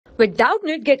With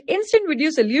Doubtnut, get instant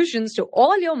video solutions to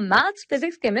all your maths,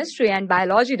 physics, chemistry, and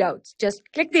biology doubts. Just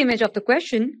click the image of the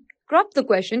question, crop the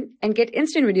question, and get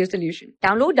instant video solution.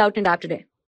 Download Doubtnut app today.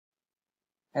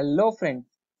 Hello friends.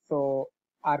 So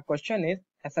our question is,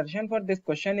 assertion for this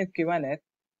question is given as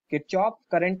Kirchhoff's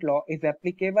current law is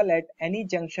applicable at any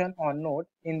junction or node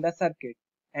in the circuit.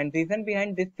 And reason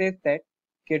behind this says that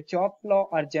Kirchhoff's law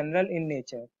are general in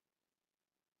nature.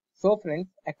 So friends,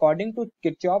 according to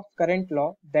Kirchhoff's current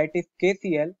law, that is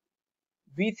KCL,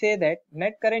 we say that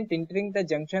net current entering the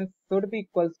junction should be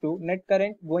equals to net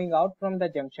current going out from the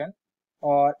junction,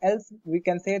 or else we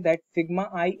can say that sigma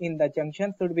I in the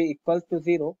junction should be equals to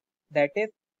 0. That is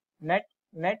net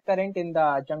current in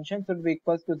the junction should be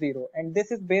equals to 0, and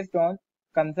this is based on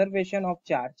conservation of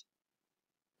charge.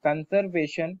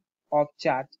 Conservation of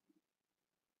charge.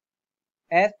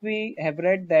 As we have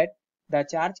read that the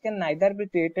charge can neither be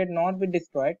created nor be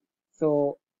destroyed.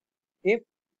 So if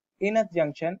in a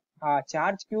junction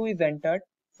charge Q is entered,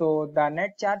 so the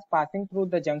net charge passing through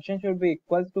the junction should be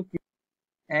equals to Q,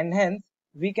 and hence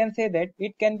we can say that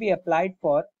it can be applied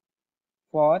for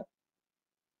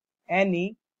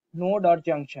any node or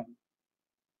junction.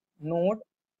 Node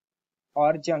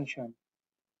or junction.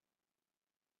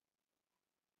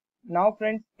 Now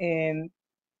friends, in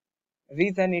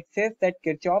reason it says that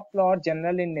Kirchhoff's law are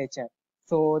general in nature.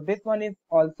 So this one is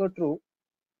also true,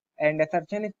 and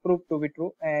assertion is proved to be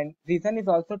true, and reason is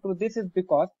also true. This is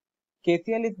because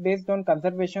KCL is based on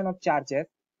conservation of charges,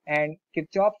 and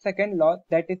Kirchhoff's second law,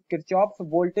 that is Kirchhoff's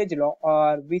voltage law,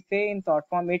 or we say in short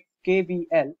form it's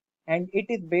KVL, and it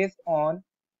is based on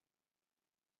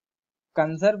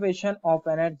conservation of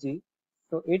energy.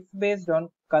 So it's based on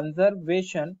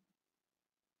conservation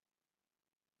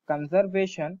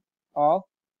of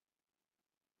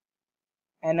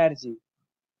energy.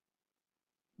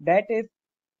 That is,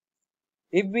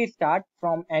 if we start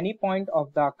from any point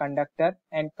of the conductor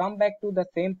and come back to the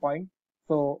same point,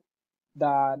 so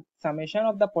the summation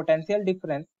of the potential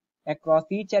difference across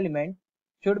each element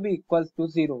should be equals to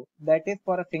 0. That is,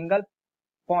 for a single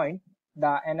point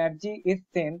the energy is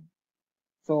same,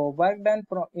 so work done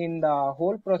in the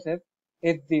whole process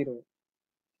is 0.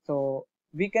 So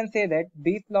we can say that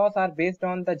these laws are based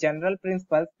on the general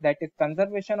principles, that is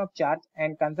conservation of charge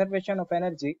and conservation of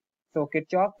energy. So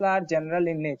Kirchhoff's law are general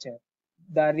in nature.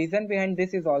 The reason behind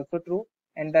this is also true,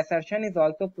 and the assertion is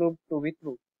also proved to be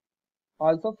true.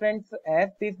 Also friends, as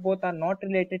these both are not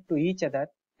related to each other,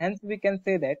 hence we can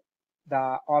say that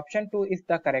the option 2 is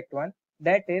the correct one.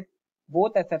 That is,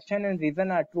 both assertion and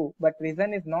reason are true, but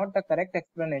reason is not the correct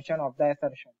explanation of the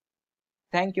assertion.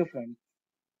 Thank you friends.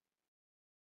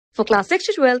 For class 6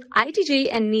 to 12, IIT JEE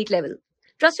and NEET level.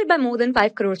 Trusted by more than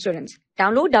 5 crore students.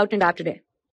 Download Doubtnut app today.